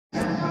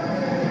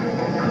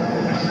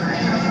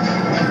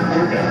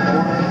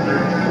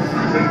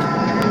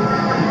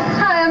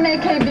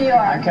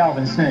I'm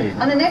Calvin Sneed.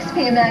 On the next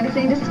PM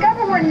magazine,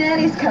 discover where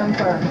nannies come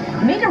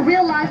from. Meet a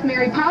real-life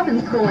Mary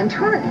Poppins school and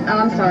turn... Oh,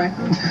 I'm sorry.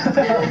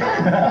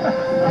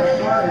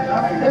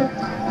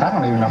 I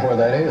don't even know where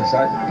that is.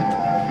 I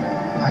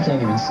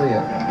can't even see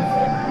it.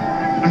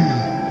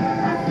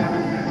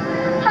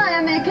 Hi,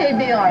 I'm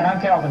AKBR. And I'm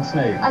Calvin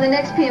Sneed. On the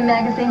next PM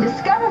magazine,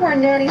 discover where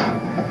nannies...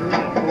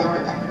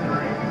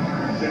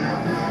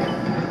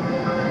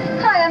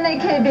 Hi, I'm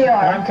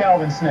AKBR. And I'm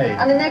Calvin Sneed.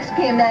 On the next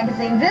PM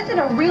magazine, visit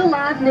a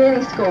real-life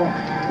nanny school.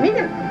 Meet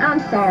a... I'm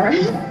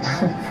sorry.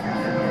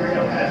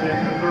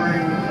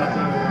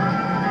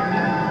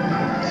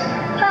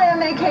 Hi,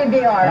 I'm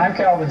AKBR. And I'm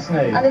Calvin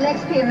Sneed. On the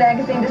next PM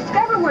magazine,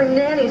 discover where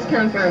nannies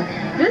come from.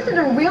 Visit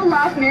a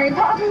real-life Mary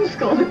Poppins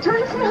school that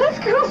turns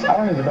most girls... I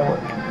don't even know what...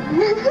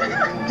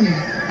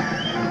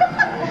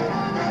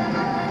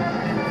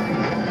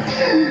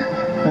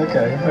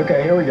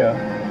 Okay, here we go.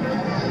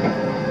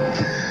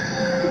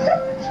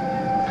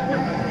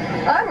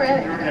 I'm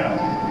ready. Here we go.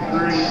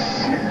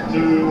 3,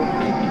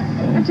 2...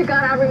 But you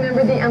gotta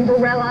remember the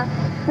umbrella,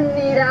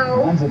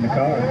 Sneedo. Mine's in the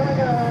car.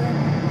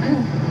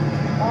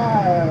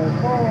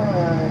 5, 4,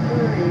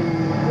 3,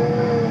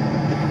 2...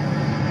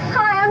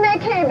 Hi, I'm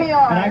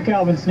AKBR. And I'm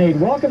Calvin Sneed.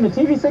 Welcome to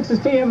TV6's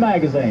PM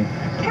Magazine.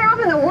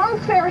 Calvin, the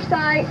World's Fair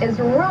site is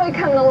really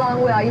coming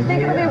along well. You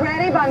think it'll be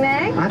ready by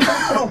May? I think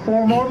so.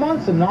 4 more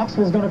months and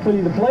Knoxville's going to be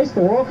the place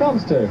the world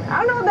comes to.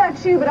 I don't know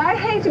about you, but I'd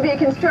hate to be a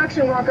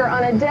construction worker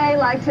on a day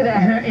like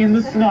today. In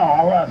the snow.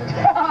 I love it.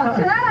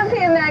 Tonight on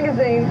PM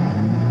Magazine.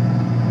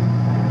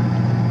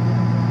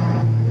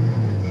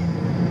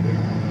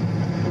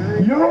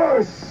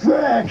 You're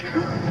sick!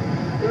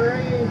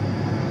 3,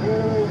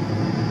 2...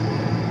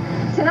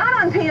 Tonight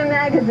on PM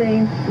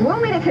Magazine, we'll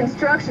meet a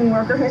construction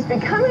worker who's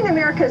becoming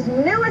America's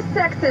newest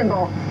sex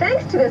symbol,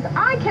 thanks to this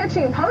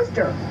eye-catching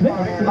poster.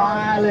 A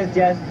smile is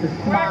just a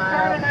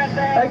smile.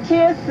 A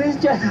kiss is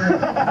just...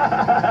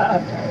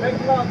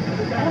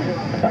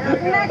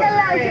 Make a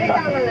love to the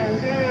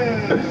government.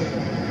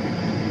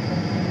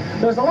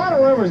 There's a lot of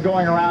rumors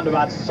going around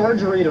about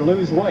surgery to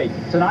lose weight.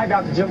 Tonight,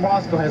 Dr. Jim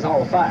Roscoe has all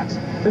the facts.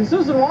 Then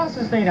Susan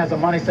Wasserstein has a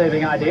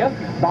money-saving idea.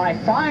 Buy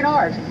fine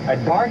art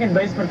at bargain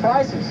basement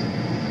prices.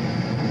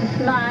 A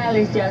smile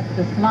is just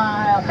a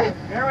smile.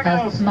 Here we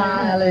go. A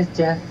smile is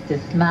just a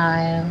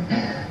smile.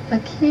 A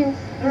kiss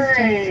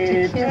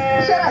is just a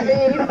kiss. Shut up,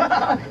 Eve.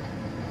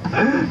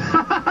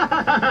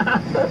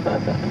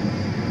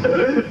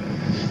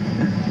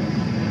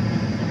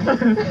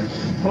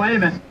 Wait a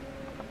minute.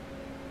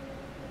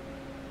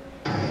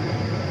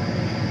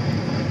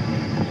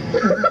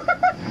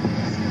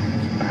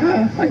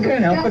 I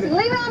couldn't help Guys, it.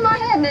 leave it on my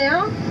head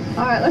now.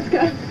 All right, let's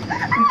go.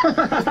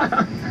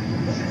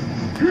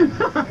 3, 2...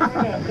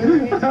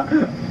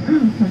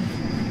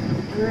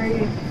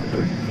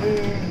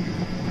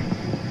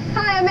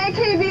 Hi, I'm A.K.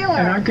 And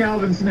Beeler. I'm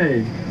Calvin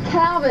Sneed.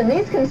 Calvin,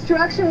 these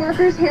construction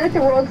workers here at the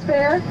World's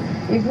Fair,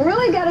 you've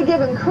really got to give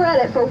them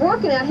credit for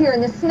working out here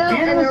in the snow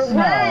and the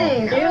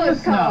rain. Oh,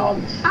 it's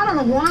cold. I don't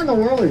know why in the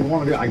world they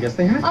want to do it. I guess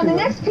they have to. On the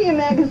next PM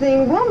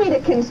Magazine, we'll meet a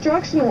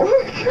construction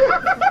worker.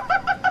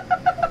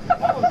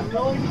 That was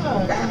really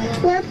good.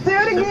 Let's do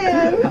it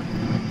again.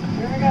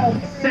 Here we go.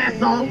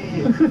 Cecil.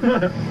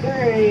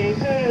 3,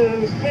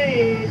 2,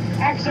 speed,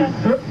 action.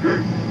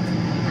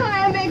 Hi,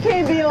 I'm A.K.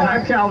 And I'm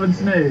Beeler. Calvin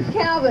Sneed.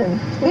 Calvin,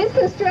 these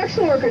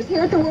construction workers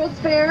here at the World's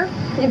Fair,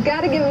 you've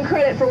got to give them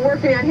credit for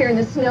working out here in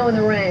the snow and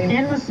the rain.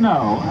 In the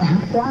snow.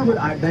 Why would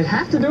I? They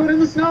have to do it in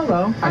the snow,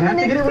 though. On I the have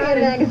to next get it PM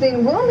ready.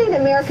 Magazine, we'll meet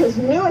America's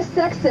newest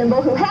sex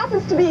symbol who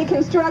happens to be a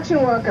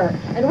construction worker.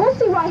 And we'll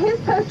see why his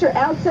poster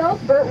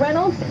outsells Burt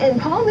Reynolds and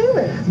Paul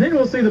Newman's. Then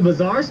we'll see the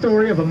bizarre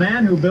story of a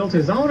man who built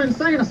his own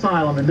insane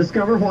asylum and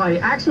discover why he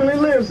actually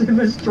lives in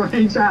this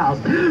strange house.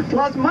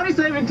 Plus,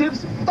 money-saving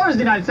tips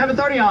Thursday night,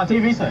 7:30 on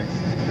TV6.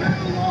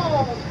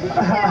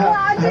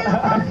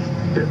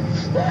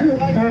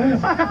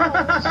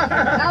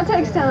 That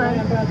takes time.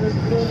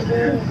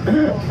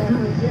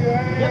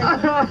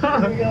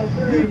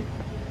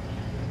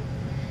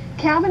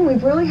 Calvin,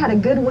 we've really had a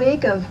good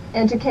week of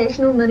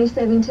educational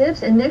money-saving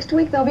tips, and next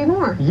week there'll be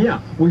more. Yeah,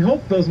 we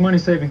hope those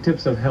money-saving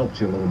tips have helped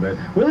you a little bit.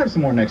 We'll have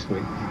some more next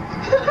week.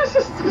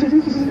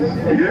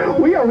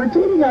 We are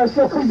repeating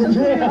ourselves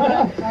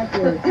again.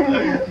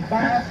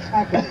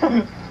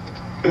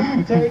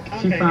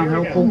 She found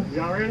helpful.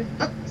 Y'all ready?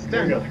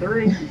 There we go.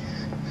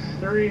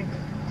 3,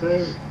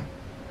 2.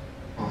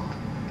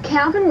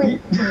 Calvin, we...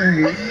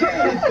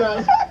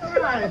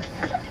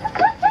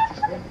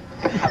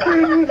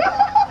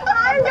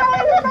 I'm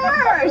going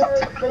first!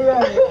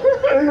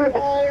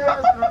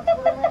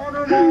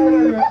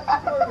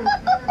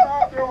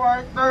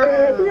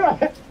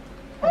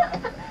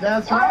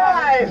 That's All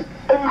right.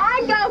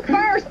 I go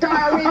first,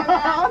 Darby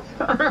Mouth.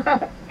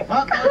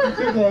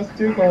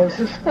 Too close.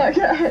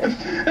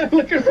 Okay.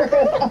 Looking for a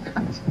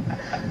watch.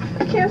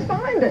 I can't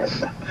find it.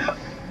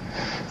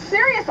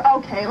 Serious?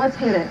 Okay, let's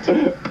hit it.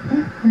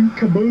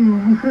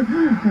 Kaboom.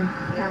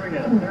 Here we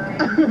go.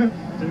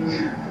 3,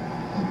 2.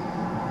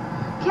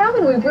 Calvin,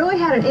 gentlemen, we've really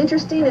had an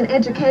interesting and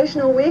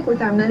educational week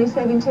with our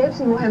money-saving tips,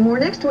 and we'll have more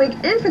next week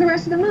and for the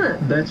rest of the month.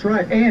 That's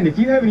right. And if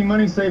you have any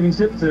money-saving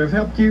tips that have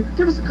helped you,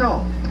 give us a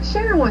call.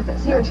 Share them with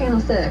us here at Channel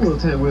 6.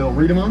 We'll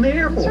read them on the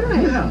air for you. That's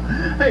right.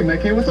 Yeah. Hey,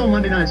 McKay, what's on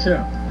Monday night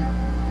show?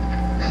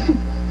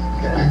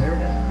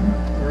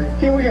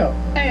 Here we go.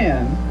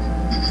 And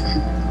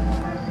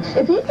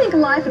if you think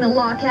life in a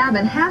log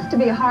cabin has to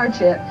be a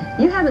hardship,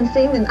 you haven't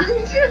seen the...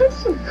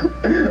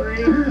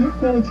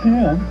 well, it's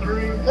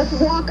him. Let's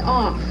walk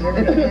off.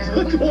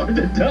 Let's walk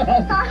the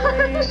dog.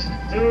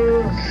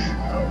 2.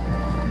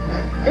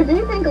 If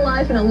you think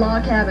life in a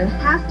log cabin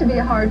has to be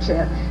a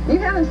hardship, you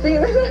haven't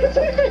seen the...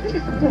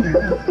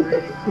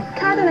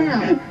 Cut it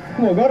out.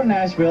 We'll go to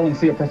Nashville and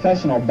see a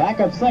professional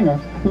backup singer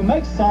who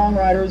makes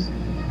songwriters...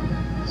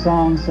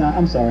 Songs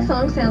sound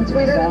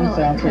sweeter Sound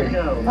than sweeter.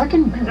 Go. I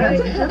can read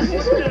it.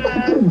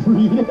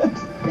 Read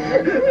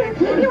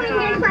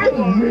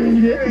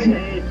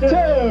it.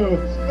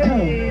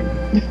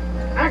 2.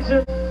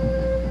 Action.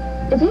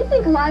 If you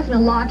think life in a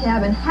log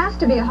cabin has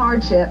to be a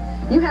hardship,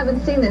 you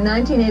haven't seen the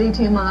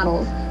 1982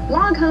 models.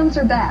 Log homes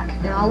are back,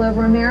 and all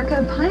over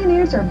America,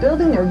 pioneers are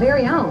building their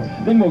very own.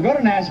 Then we'll go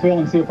to Nashville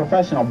and see a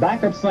professional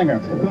backup singer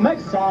who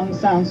makes songs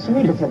sound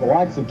sweeter for the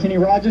likes of Kenny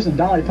Rogers and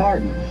Dolly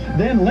Parton.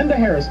 Then Linda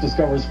Harris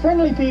discovers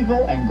friendly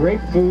people and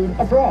great food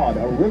abroad.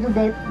 A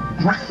riverboat...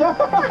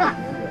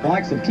 the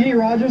likes of Kenny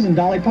Rogers and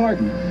Dolly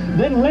Parton.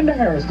 Then Linda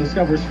Harris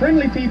discovers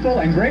friendly people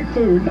and great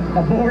food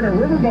aboard a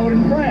riverboat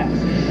in France.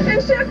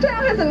 And Chef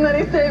Tao has a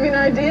money-saving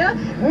idea.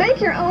 Make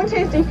your own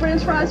tasty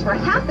French fries for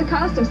half the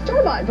cost of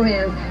store-bought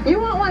brands. You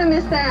won't want to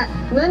miss that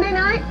Monday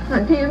night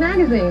on PM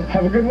Magazine.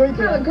 Have a good weekend.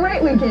 Have a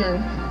great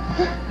weekend.